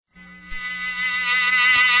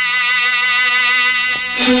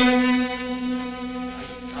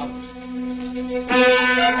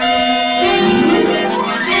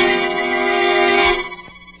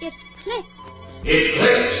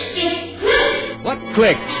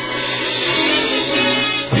click.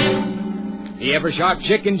 The Eversharp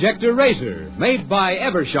Chick Injector Razor, made by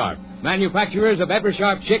Eversharp, manufacturers of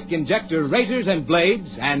Eversharp Chick Injector razors and blades,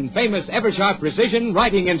 and famous Eversharp precision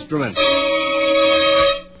writing instruments.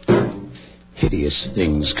 Hideous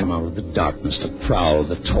things come out of the darkness to prowl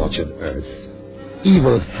the tortured earth.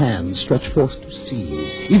 Evil hands stretch forth to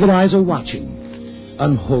seize. Evil eyes are watching.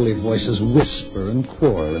 Unholy voices whisper and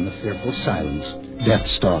quarrel in the fearful silence. Death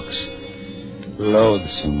stalks.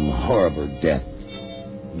 Loathsome, horrible death.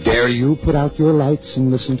 Dare you put out your lights and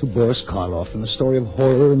listen to Boris Karloff in the story of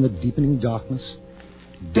horror in the deepening darkness?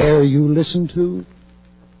 Dare you listen to...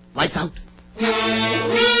 Lights out.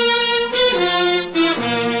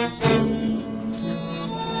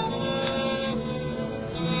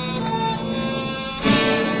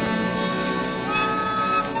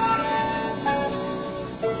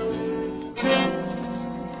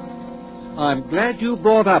 I'm glad you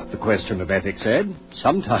brought up the question of ethics, Ed.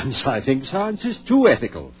 Sometimes I think science is too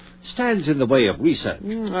ethical. Stands in the way of research.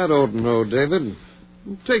 I don't know, David.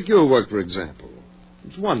 Take your work, for example.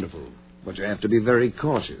 It's wonderful, but you have to be very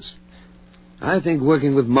cautious. I think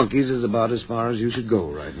working with monkeys is about as far as you should go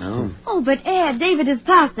right now. Oh, but Ed, David is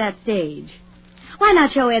past that stage. Why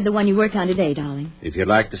not show Ed the one you worked on today, darling? If you'd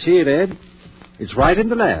like to see it, Ed, it's right in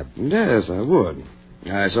the lab. Yes, I would.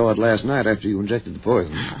 I saw it last night after you injected the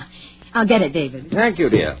poison. I'll get it, David. Thank you,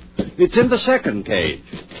 dear. It's in the second cage.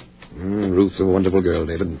 Ruth's a wonderful girl,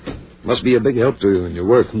 David. Must be a big help to you in your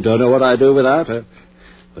work. Don't know what I'd do without her.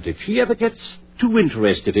 But if she ever gets too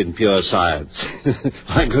interested in pure science,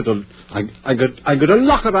 I'm going to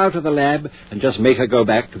lock her out of the lab and just make her go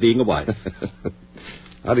back to being a wife.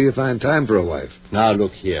 How do you find time for a wife? Now,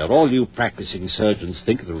 look here. All you practicing surgeons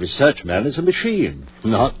think the research man is a machine.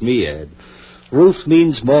 Not me, Ed. Ruth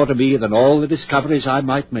means more to me than all the discoveries I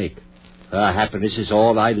might make. Her happiness is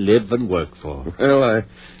all I live and work for. Well, I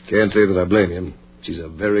can't say that I blame you. She's a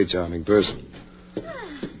very charming person.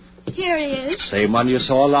 Here he is. Same one you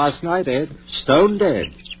saw last night, Ed. Stone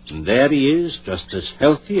dead. And there he is, just as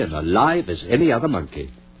healthy and alive as any other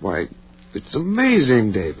monkey. Why, it's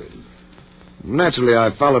amazing, David. Naturally,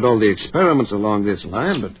 I followed all the experiments along this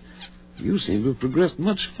line, but you seem to have progressed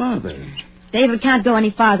much farther. David can't go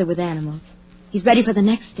any farther with animals. He's ready for the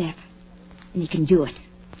next step, and he can do it.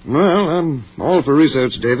 Well, I'm all for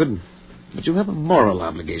research, David. But you have a moral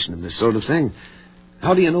obligation in this sort of thing.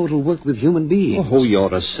 How do you know it'll work with human beings? Oh,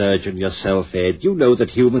 you're a surgeon yourself, Ed. You know that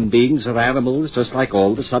human beings are animals just like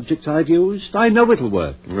all the subjects I've used. I know it'll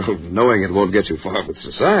work. Well, knowing it won't get you far with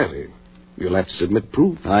society. You'll have to submit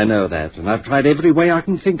proof. I know that, and I've tried every way I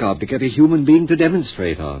can think of to get a human being to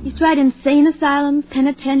demonstrate on. He's tried insane asylums,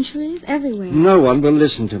 penitentiaries, everywhere. No one will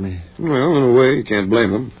listen to me. Well, in a way, you can't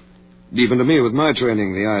blame them. Even to me, with my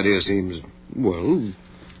training, the idea seems, well,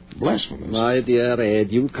 blasphemous. My dear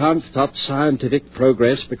Ed, you can't stop scientific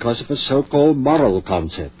progress because of a so-called moral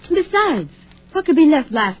concept. Besides, what could be less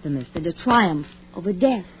blasphemous than to triumph over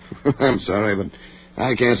death? I'm sorry, but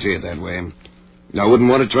I can't see it that way. I wouldn't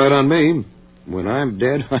want to try it on me. When I'm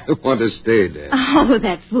dead, I want to stay dead. Oh,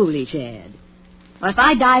 that's foolish, Ed. Well, if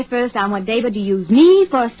I die first, I want David to use me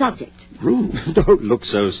for a subject. Ruth. Don't look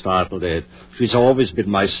so startled, Ed. She's always been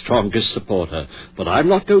my strongest supporter, but I'm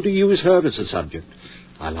not going to use her as a subject.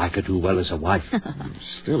 I like her too well as a wife.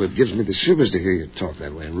 Still, it gives me the shivers to hear you talk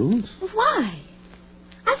that way, Ruth. Well, why?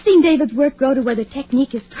 I've seen David's work grow to where the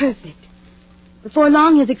technique is perfect. Before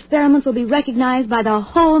long, his experiments will be recognized by the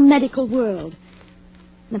whole medical world.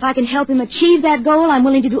 And if I can help him achieve that goal, I'm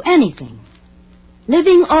willing to do anything.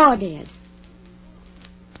 Living or dead.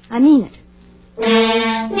 I mean it.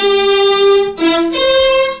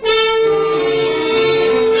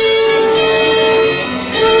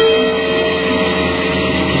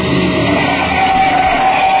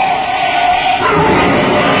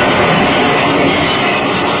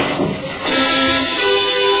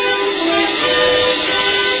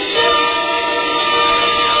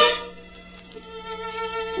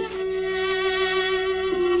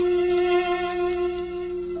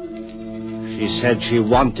 She said she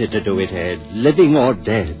wanted to do it, Ed, living or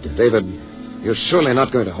dead. David, you're surely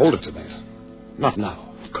not going to hold it to that. Not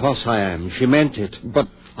now. Of course I am. She meant it. But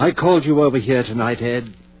I called you over here tonight,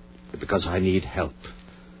 Ed, because I need help.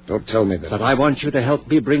 don't tell me that. But I want you to help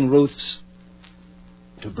me bring Ruth's...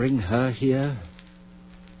 To bring her here?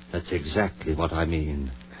 That's exactly what I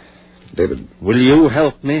mean. David. Will you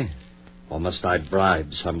help me? Or must I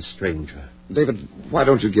bribe some stranger? David, why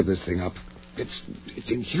don't you give this thing up? It's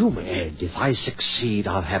inhuman. Ed, if I succeed,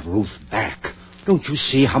 I'll have Ruth back. Don't you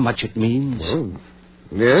see how much it means? Well,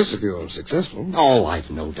 Yes, if you're successful. Oh, I've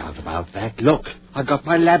no doubt about that. Look, I've got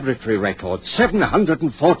my laboratory record.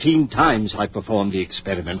 714 times I performed the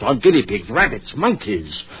experiment on guinea pigs, rabbits,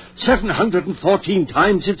 monkeys. 714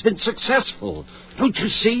 times it's been successful. Don't you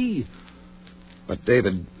see? But,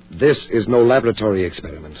 David, this is no laboratory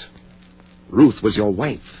experiment. Ruth was your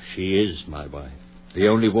wife. She is my wife. The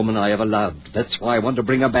only woman I ever loved. That's why I want to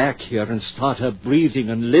bring her back here and start her breathing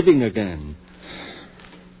and living again.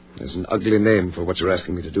 There's an ugly name for what you're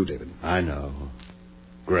asking me to do, David. I know.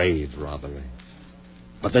 Grave robbery.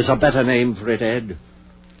 But there's a better name for it, Ed.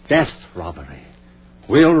 Death robbery.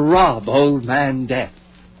 We'll rob old man Death.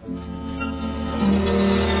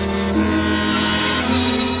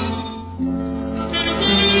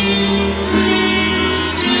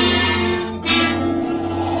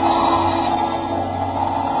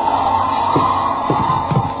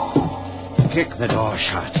 Kick the door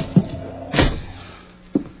shut.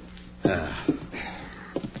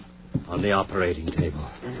 On the operating table.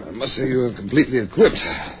 I must say you're completely equipped.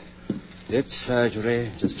 It's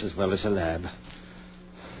surgery just as well as a lab.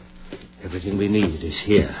 Everything we need is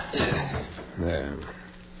here. There.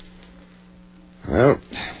 Well,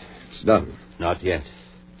 it's done. Not yet.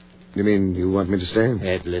 You mean you want me to stay?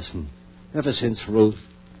 Ed, listen. Ever since Ruth,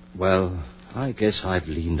 well, I guess I've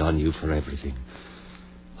leaned on you for everything.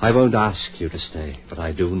 I won't ask you to stay, but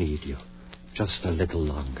I do need you. Just a little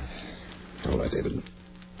longer. All right, David.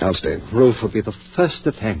 I'll stay. Ruth will be the first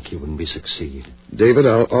to thank you when we succeed. David,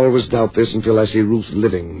 I'll always doubt this until I see Ruth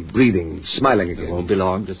living, breathing, smiling again. It won't be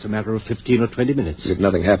long, just a matter of 15 or 20 minutes. If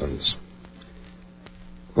nothing happens.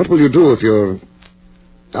 What will you do if your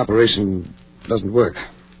operation doesn't work?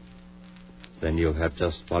 Then you'll have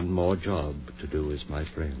just one more job to do as my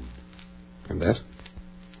friend. And that?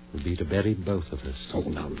 Will be to bury both of us. Oh,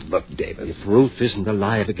 now, look, David. If Ruth isn't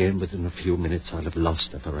alive again within a few minutes, I'll have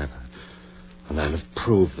lost her forever. And I'll have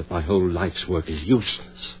proved that my whole life's work is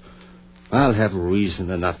useless. I'll have reason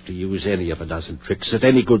enough to use any of a dozen tricks that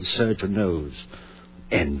any good surgeon knows.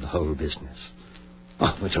 End the whole business.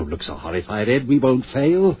 Oh, but don't look so horrified, Ed. We won't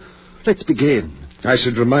fail. Let's begin. I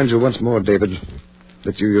should remind you once more, David,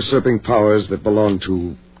 that you're usurping powers that belong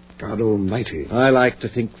to God Almighty. I like to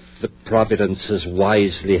think that Providence has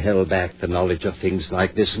wisely held back the knowledge of things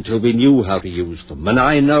like this until we knew how to use them, and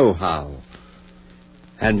I know how.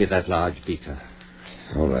 Hand me that large beaker.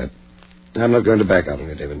 All right. I'm not going to back out on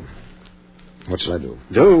you, David. What shall I do?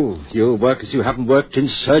 Do. You'll work as you haven't worked in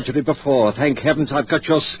surgery before. Thank heavens I've got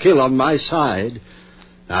your skill on my side.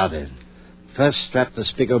 Now then, first strap the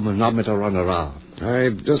sphygmomanometer on her arm. I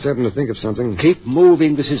just happened to think of something. Keep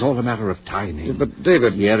moving. This is all a matter of timing. Yeah, but,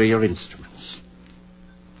 David... Here are your instruments.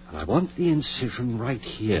 And I want the incision right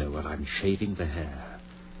here where I'm shaving the hair.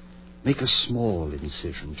 Make a small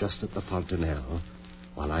incision just at the fontanelle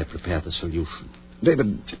while I prepare the solution.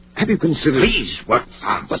 David, have you considered... Please, work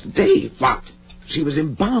fast. But, Dave... What? She was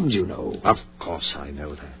embalmed, you know. Of course I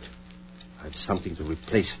know that. I've something to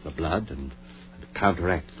replace the blood and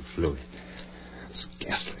counteract the fluid. It's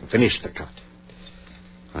ghastly. Finish the cut.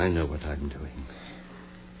 I know what I'm doing.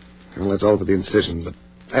 Well, that's all for the incision, but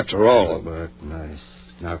after all... Good work, nice.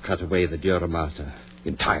 Now cut away the dura mater.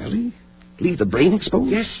 Entirely? Leave the brain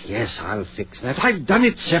exposed? Yes, I'll fix that. I've done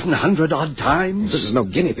it 700-odd times. This is no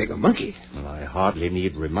guinea pig or monkey. Well, I hardly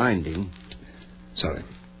need reminding. Sorry.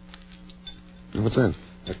 What's that?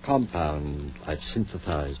 A compound I've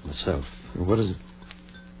synthesized myself. What is it?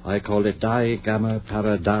 I call it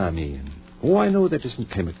digamma-paradamine. Oh, I know that isn't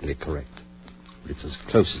chemically correct, but it's as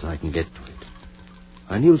close as I can get to it.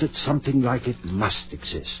 I knew that something like it must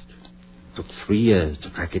exist. It took 3 years to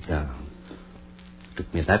track it down. It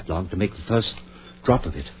took me that long to make the first drop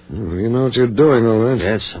of it. Oh, you know what you're doing, all right.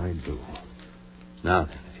 Yes, I do. Now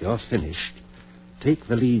then, if you're finished, take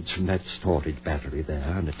the leads from that storage battery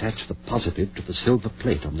there and attach the positive to the silver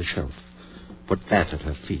plate on the shelf. Put that at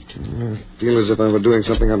her feet. I feel as if I were doing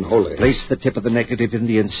something unholy. Place the tip of the negative in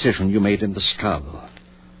the incision you made in the skull.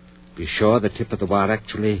 Be sure the tip of the wire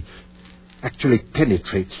actually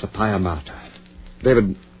penetrates the pia mater.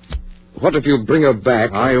 David, what if you bring her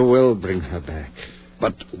back? I will bring her back.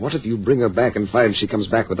 But what if you bring her back and find she comes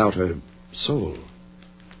back without her soul?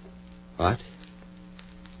 What?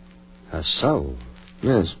 Her soul?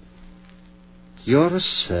 Yes. You're a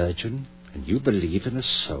surgeon, and you believe in a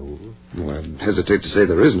soul? Well, I hesitate to say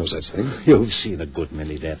there is no such thing. You've seen a good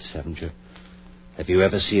many deaths, haven't you? Have you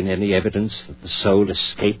ever seen any evidence that the soul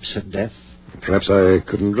escapes at death? Perhaps I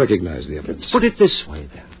couldn't recognize the evidence. Put it this way,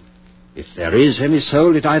 then. If there is any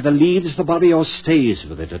soul, it either leaves the body or stays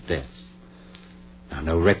with it at death. Now,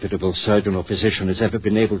 no reputable surgeon or physician has ever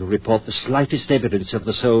been able to report the slightest evidence of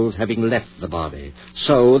the soul's having left the body.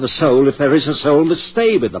 So, the soul, if there is a soul, must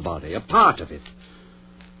stay with the body, a part of it.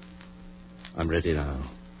 I'm ready now,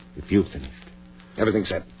 if you've finished. Everything's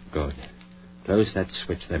set. Good. Close that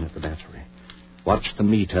switch then at the battery. Watch the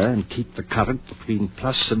meter and keep the current between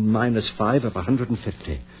plus and minus 5 of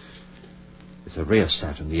 150. There's a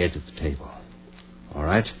rheostat on the edge of the table. All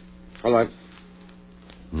right? All right.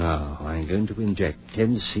 Now, I'm going to inject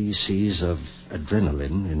 10 cc's of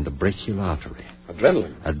adrenaline in the brachial artery.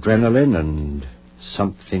 Adrenaline? Adrenaline and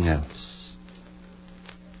something else.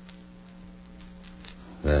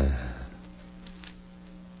 There.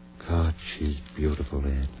 God, she's beautiful,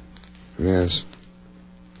 Ed. Yes.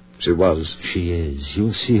 She was. She is.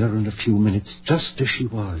 You'll see her in a few minutes, just as she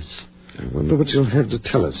was. I wonder what you'll have to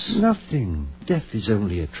tell us. Nothing. Death is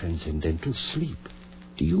only a transcendental sleep.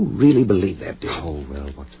 Do you really believe that, Dick? Oh,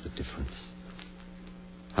 well, what's the difference?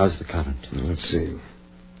 How's the current? Let's see.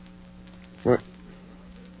 What?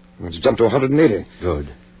 It's jumped to 180.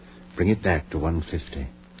 Good. Bring it back to 150.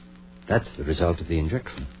 That's the result of the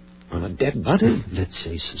injection. On a dead body? Let's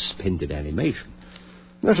say suspended animation.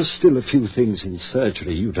 There are still a few things in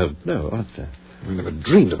surgery you don't know, aren't there? I never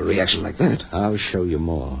dreamed of a reaction like that. I'll show you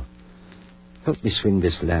more. Help me swing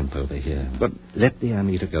this lamp over here. But let the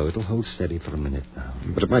ammeter go. It'll hold steady for a minute now.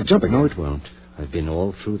 But it might jump again. No, it won't. I've been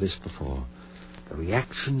all through this before. The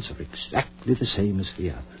reactions are exactly the same as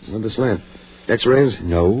the others. Well, this lamp. X-rays?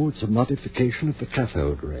 No, it's a modification of the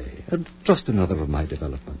cathode ray. And just another of my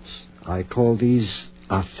developments. I call these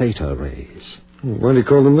our theta rays. Why do you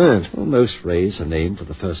call them that? Well, most rays are named for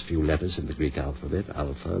the first few letters in the Greek alphabet.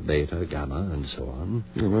 Alpha, beta, gamma, and so on.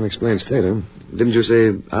 Well, that explains theta. Didn't you say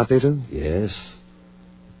a theta? Yes.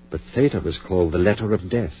 But theta was called the letter of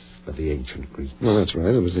death by the ancient Greeks. Well, that's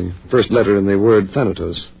right. It was the first letter in the word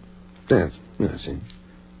thanatos. Death. Yeah, I see.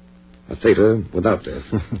 A theta without death.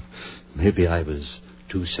 Maybe I was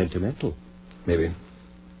too sentimental. Maybe.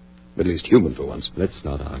 At least human for once. Let's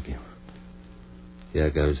not argue. Here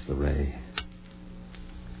goes the ray.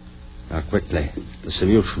 Now, quickly. The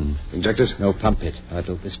solution. Inject it? No, pump it. I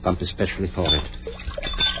built this pump especially for it.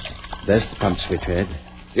 There's the pump switch, Ed.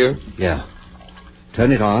 Here? Yeah.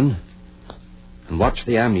 Turn it on. And watch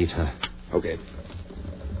the ammeter. Okay.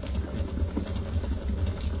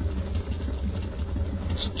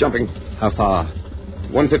 It's jumping. How far?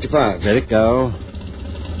 155. Let it go.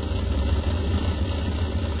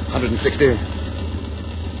 160.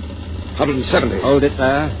 170. Hold it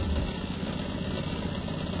there.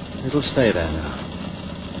 It'll stay there now.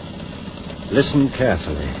 Listen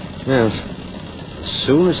carefully. Yes. As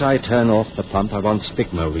soon as I turn off the pump, I want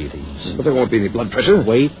sphygma readings. But there won't be any blood pressure.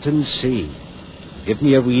 Wait and see. Give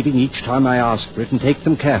me a reading each time I ask for it and take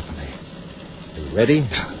them carefully. Are you ready?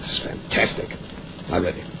 This is fantastic. I'm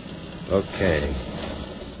ready. Okay.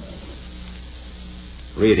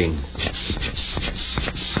 Reading.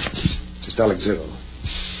 Systolic 0.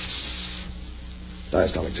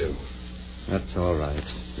 Diastolic 0. That's all right.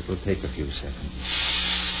 It will take a few seconds.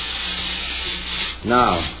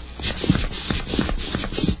 Now.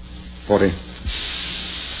 40.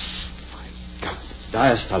 My God.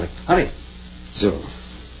 Diastolic. Hurry. 0.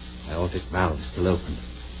 Aortic valve still open.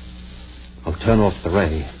 I'll turn off the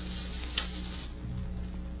ray.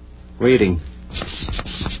 Reading.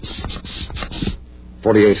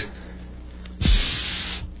 48.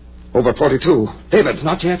 Over 42. David.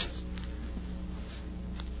 Not yet.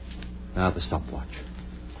 Now the stopwatch.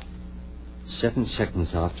 7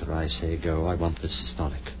 seconds after I say go, I want the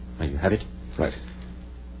systolic. Now you have it? Right.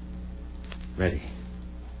 Ready.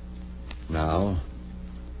 Now,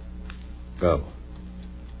 go.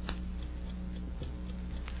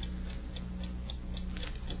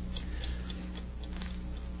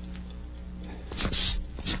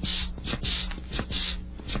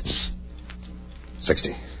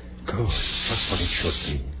 $60. Good. Just what it should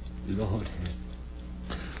be. Lord,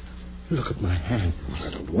 look at my hand. I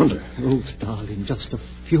don't wonder. Oh, darling, just a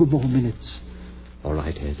few more minutes. All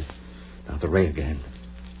right, Ed. Now the ray again.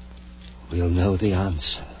 We'll know the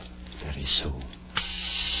answer very soon.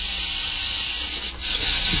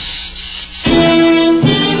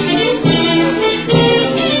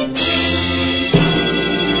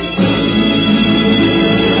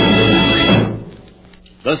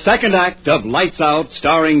 The second act of Lights Out,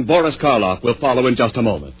 starring Boris Karloff, will follow in just a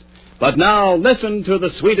moment. But now, listen to the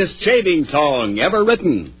sweetest shaving song ever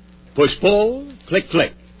written. Push-pull,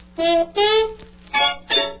 click-click.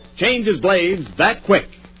 Changes blades that quick.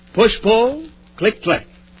 Push-pull, click-click.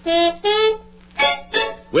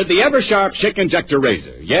 With the Ever-Sharp Schick Injector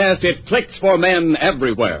Razor, yes, it clicks for men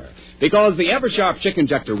everywhere. Because the Eversharp Chick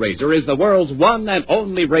Injector Razor is the world's one and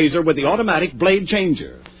only razor with the automatic blade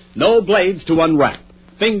changer. No blades to unwrap.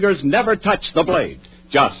 Fingers never touch the blade.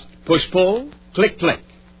 Just push-pull, click-click.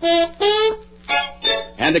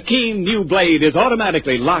 And a keen new blade is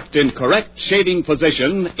automatically locked in correct shaving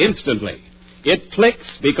position instantly. It clicks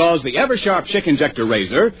because the Eversharp Chick Injector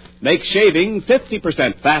Razor makes shaving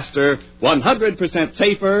 50% faster, 100%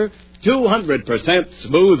 safer, 200%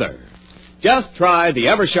 smoother. Just try the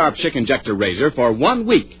Eversharp Chick Injector Razor for 1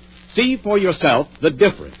 week. See for yourself the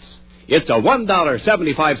difference. It's a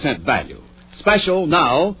 $1.75 value. Special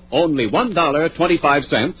now, only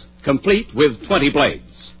 $1.25, complete with 20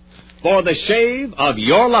 blades. For the shave of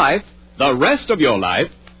your life, the rest of your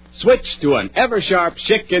life, switch to an Eversharp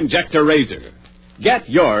Chick Injector Razor. Get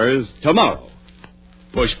yours tomorrow.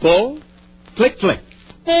 Push-pull, click-click.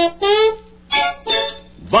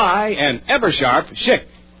 Buy an Eversharp Chick.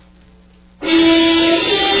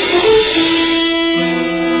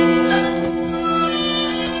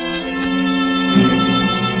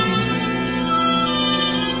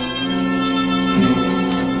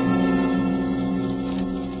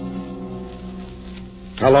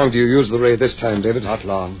 How long do you use the ray this time, David? Not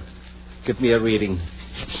long. Give me a reading.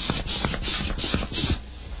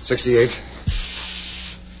 68.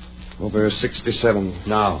 Over 67.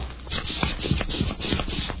 Now.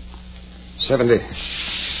 70.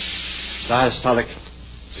 Diastolic.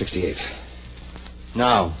 68.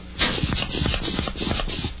 Now.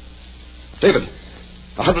 David,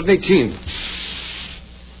 118.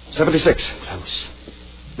 76. Close.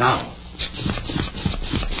 Now.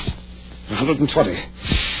 120.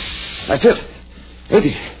 That's it.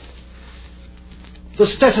 80. The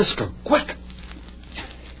stethoscope. Quick.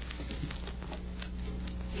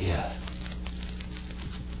 Here.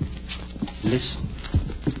 Listen.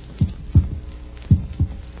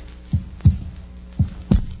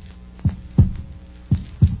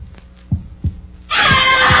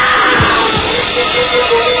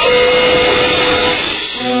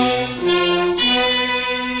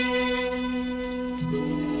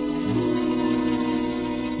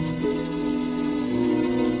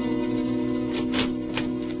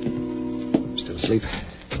 Asleep?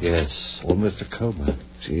 Yes, almost a coma.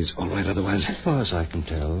 She's all right otherwise? As far as I can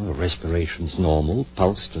tell, her respiration's normal,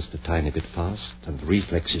 pulse just a tiny bit fast, and the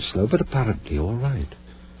reflex is slow, but apparently all right.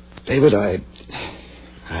 David, I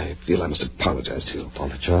feel I must apologize to you.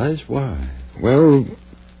 Apologize? Why? Well,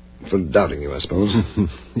 for doubting you, I suppose.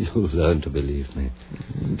 You'll learn to believe me.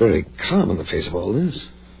 Very calm on the face of all this.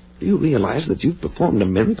 Do you realize that you've performed a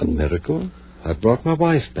miracle? A miracle? I brought my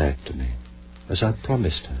wife back to me, as I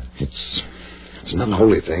promised her. It's an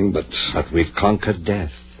unholy thing, but we've conquered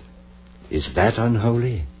death. Is that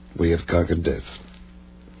unholy? We have conquered death.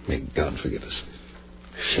 May God forgive us.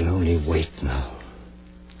 She'll only wait now.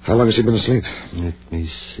 How long has she been asleep? Let me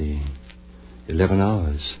see. 11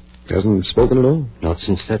 hours. Hasn't spoken at all? Not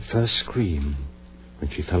since that first scream, when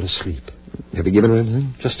she fell asleep. Have you given her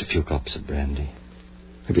anything? Just a few cups of brandy.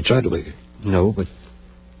 Have you tried to wake her? No, but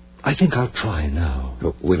I think I'll try now.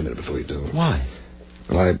 Oh, wait a minute before you do. Why?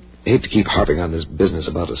 Well, I hate to keep harping on this business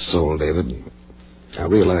about a soul, David. I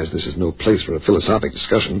realize this is no place for a philosophic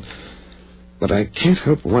discussion, but I can't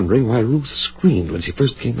help wondering why Ruth screamed when she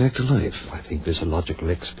first came back to life. I think there's a logical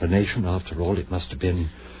explanation. After all, it must have been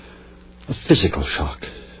a physical shock.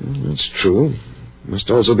 Well, that's true. It must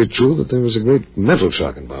also be true that there was a great mental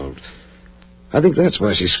shock involved. I think that's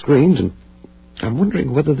why she screamed, and I'm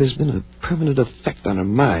wondering whether there's been a permanent effect on her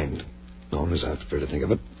mind. Or, as I prefer to think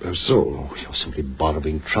of it, her soul. Oh, you're simply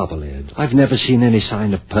borrowing trouble, Ed. I've never seen any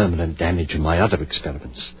sign of permanent damage in my other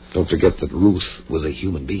experiments. Don't forget that Ruth was a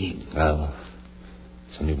human being. Well,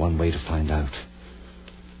 there's only one way to find out.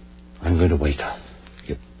 I'm going to wake her.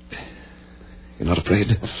 You're not afraid?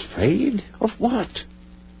 Afraid? Of what?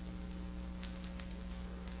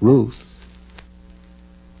 Ruth.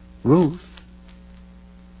 Ruth.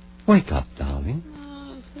 Wake up, darling.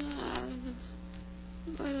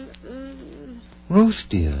 Ruth,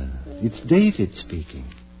 dear, it's David speaking.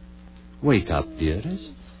 Wake up, dearest.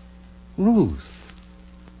 Ruth.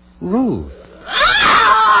 Ruth.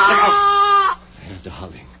 There,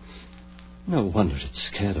 darling. No wonder it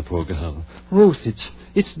scared the poor girl. Ruth,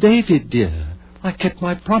 it's David, dear. I kept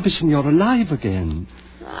my promise and you're alive again.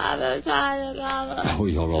 Oh,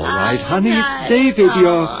 you're all right, honey. It's David,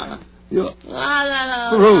 you're... Ruth.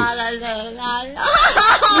 Ruth.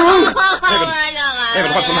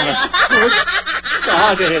 David, what's the matter? Ruth.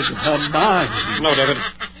 God, it is her mind. No, David.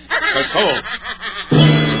 Her soul.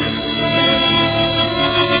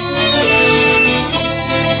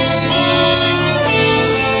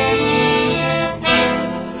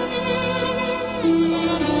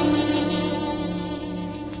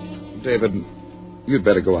 David, you'd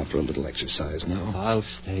better go out for a little exercise now. I'll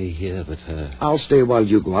stay here with her. I'll stay while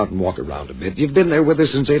you go out and walk around a bit. You've been there with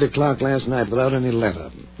us since 8 o'clock last night without any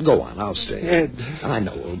letter. Go on, I'll stay. Ed. I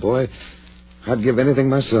know, old boy. I'd give anything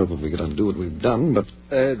myself if we could undo what we've done, but...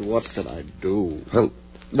 Ed, what can I do? Well,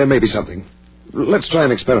 there may be something. Let's try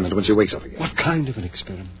an experiment when she wakes up again. What kind of an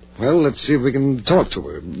experiment? Well, let's see if we can talk to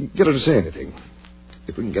her. Get her to say anything.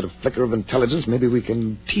 If we can get a flicker of intelligence, maybe we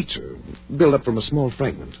can teach her. Build up from a small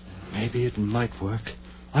fragment. Maybe it might work.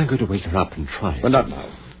 I'm going to wake her up and try it. But not now.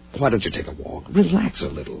 Why don't you take a walk? Relax a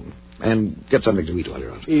little. And get something to eat while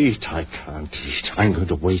you're out. Eat? I can't eat. I'm going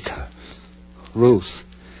to wake her. Ruth.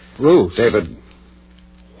 David,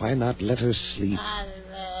 why not let her sleep?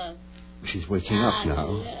 She's waking up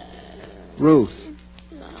now. Ruth.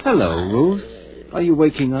 Hello, Ruth. Are you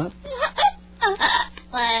waking up?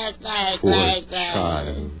 Poor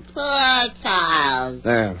child.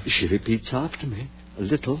 There. She repeats after me. A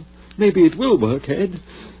little. Maybe it will work, Ed.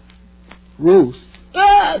 Ruth.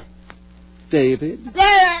 David.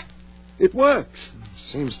 It works.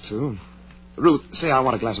 Seems to. Ruth, say I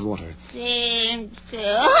want a glass of water. Seems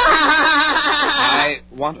to. I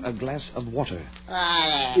want a glass of water.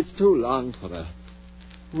 It's too long for her.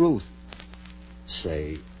 Ruth.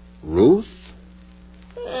 Say, Ruth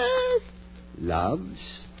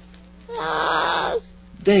loves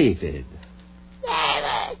David.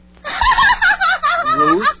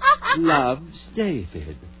 Ruth loves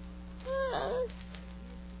David.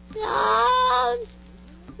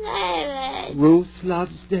 Ruth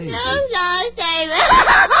loves David.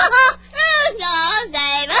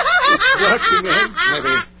 It's working, Ed.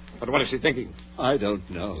 Maybe. But what is she thinking? I don't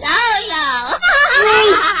know.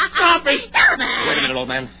 Stop it! Wait a minute, old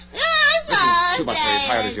man. Listen, too much for you,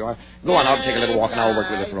 tired as you are. Go on out and take a little walk, and I'll work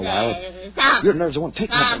with her for a while. Your nerves won't take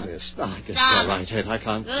much of this. I guess you're right, Ed. I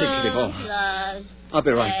can't think anymore. I'll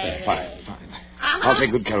be right back. Fine. I'll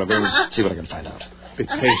take good care of her and see what I can find out. Be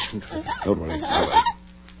patient. Don't worry, I will.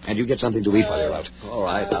 And you get something to eat while you're out. All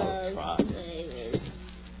right, I'll try.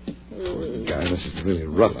 Poor guy, this is really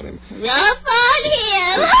rough on him. Rough on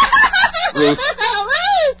him. Ruth.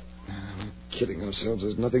 We're kidding ourselves.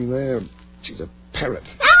 There's nothing there. She's a parrot.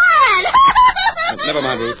 Never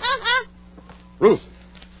mind, Ruth. Ruth,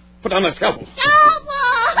 put down that scalpel.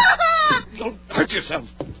 Don't hurt yourself.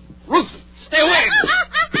 Ruth, stay away.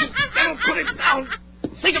 Don't put it down.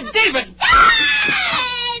 Think of David.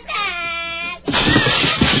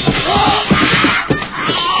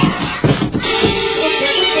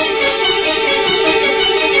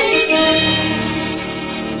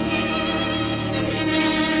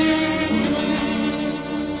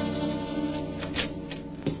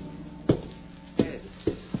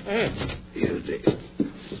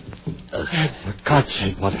 For God's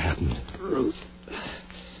sake, what happened? Ruth.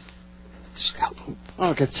 Scalpel.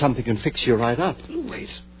 I'll get something and fix you right up. Wait.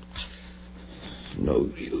 No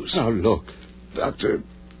use. Now, look. Doctor.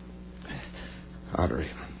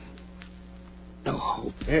 Artery. No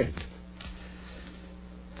hope. Ed.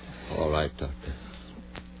 All right, Doctor.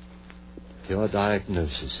 Your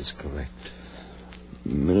diagnosis is correct. A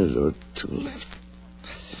minute or two left.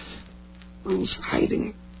 Ruth's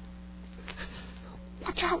hiding.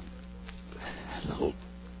 Watch out. No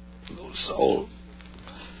soul.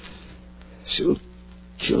 She'll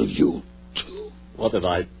kill you, too. What have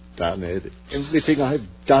I done, Ed? Everything I've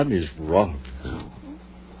done is wrong.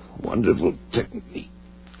 Wonderful technique,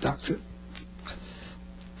 Doctor.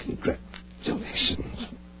 Congratulations.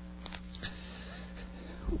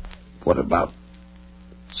 What about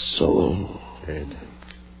soul?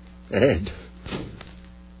 Ed.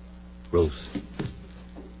 Ruth.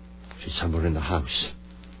 She's somewhere in the house.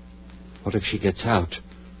 What if she gets out?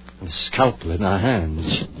 And a scalpel in her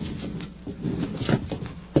hands.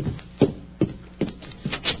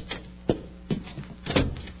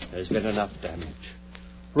 There's been enough damage.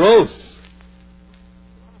 Ruth!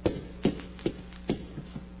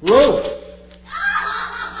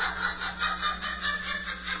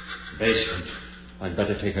 Basement. I'd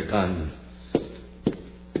better take a gun.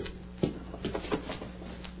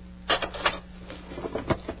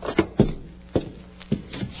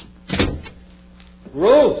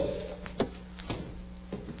 Ruth!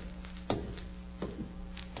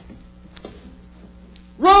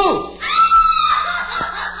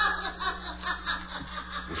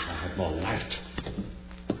 Wish I had more light.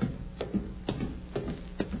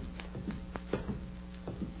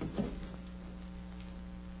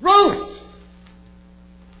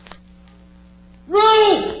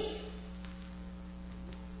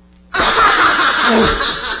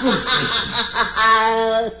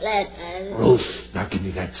 Ruth, now give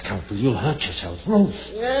me that scalpel. You'll hurt yourself. Ruth.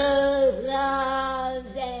 Ruth loves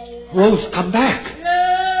David. Ruth, come back.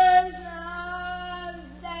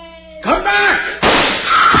 Come back!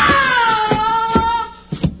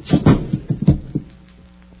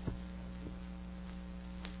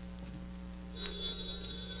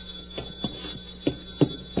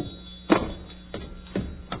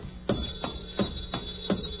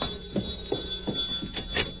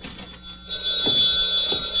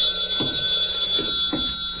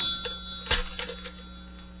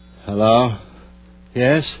 Hello?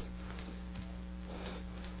 Yes?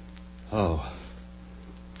 Oh.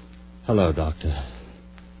 Hello, Doctor.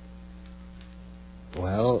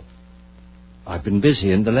 Well, I've been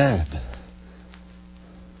busy in the lab.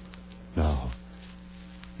 No,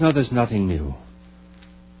 there's nothing new.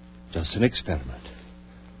 Just an experiment.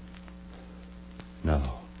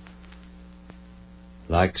 No.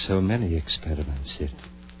 Like so many experiments,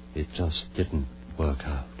 it just didn't work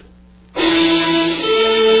out.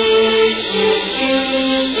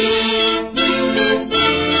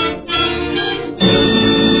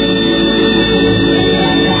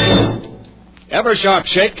 Eversharp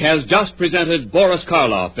Chick has just presented Boris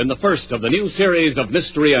Karloff in the first of the new series of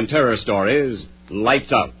mystery and terror stories,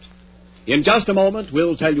 Lights Out. In just a moment,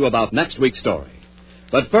 we'll tell you about next week's story.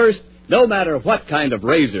 But first, no matter what kind of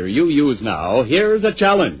razor you use now, here's a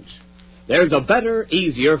challenge. There's a better,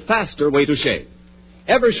 easier, faster way to shave.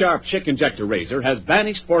 Eversharp Chick Injector Razor has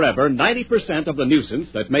banished forever 90% of the nuisance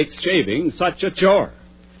that makes shaving such a chore.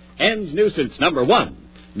 Ends nuisance number 1,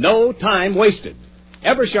 no time wasted.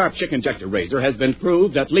 Eversharp Chick Injector Razor has been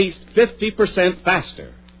proved at least 50%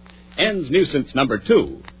 faster. Ends nuisance number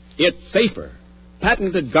 2, it's safer.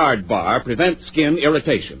 Patented guard bar prevents skin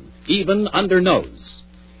irritation, even under nose.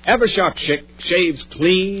 Eversharp Chick shaves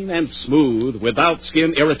clean and smooth without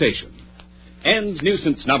skin irritation. Ends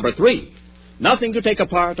nuisance number 3, nothing to take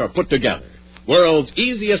apart or put together. World's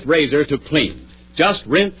easiest razor to clean. Just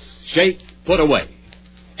rinse, shake, put away.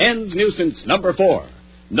 Ends nuisance number 4,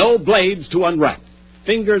 no blades to unwrap.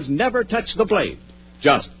 Fingers never touch the blade.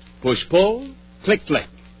 Just push-pull, click-flick.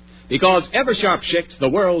 Because Eversharp Chick's the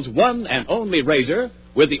world's one and only razor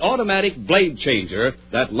with the automatic blade changer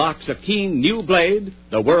that locks a keen new blade,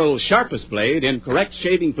 the world's sharpest blade, in correct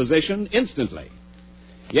shaving position instantly.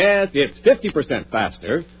 Yes, it's 50%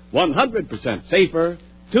 faster, 100% safer,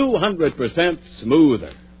 200%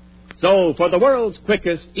 smoother. So for the world's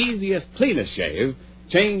quickest, easiest, cleanest shave,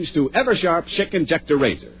 change to Eversharp Chick Injector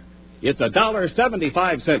Razor. It's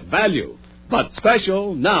 $1.75 value, but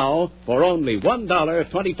special now for only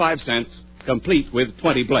 $1.25, complete with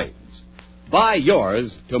 20 blades. Buy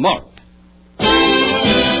yours tomorrow.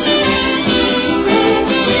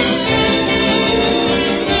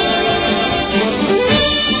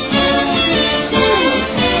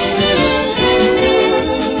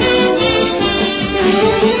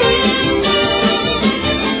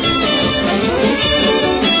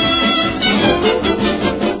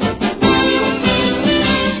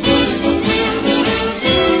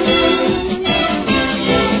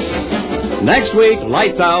 Next week,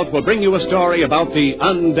 Lights Out will bring you a story about the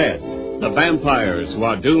undead, the vampires who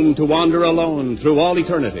are doomed to wander alone through all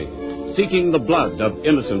eternity, seeking the blood of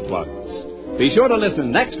innocent ones. Be sure to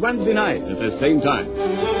listen next Wednesday night at the same time.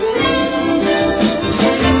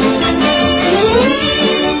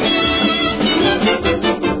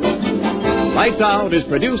 Lights Out is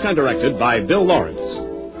produced and directed by Bill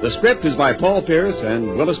Lawrence. The script is by Paul Pierce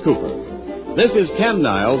and Willis Cooper. This is Ken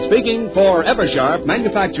Niles speaking for Eversharp,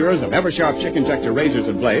 manufacturers of Eversharp Chick Injector razors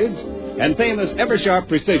and blades, and famous Eversharp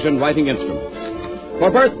precision writing instruments.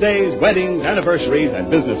 For birthdays, weddings, anniversaries,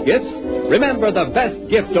 and business gifts, remember the best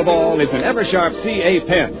gift of all is an Eversharp CA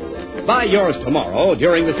pen. Buy yours tomorrow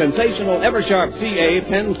during the sensational Eversharp CA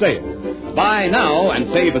pen sale. Buy now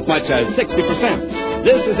and save as much as 60%.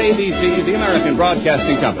 This is ABC, the American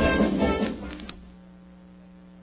Broadcasting Company.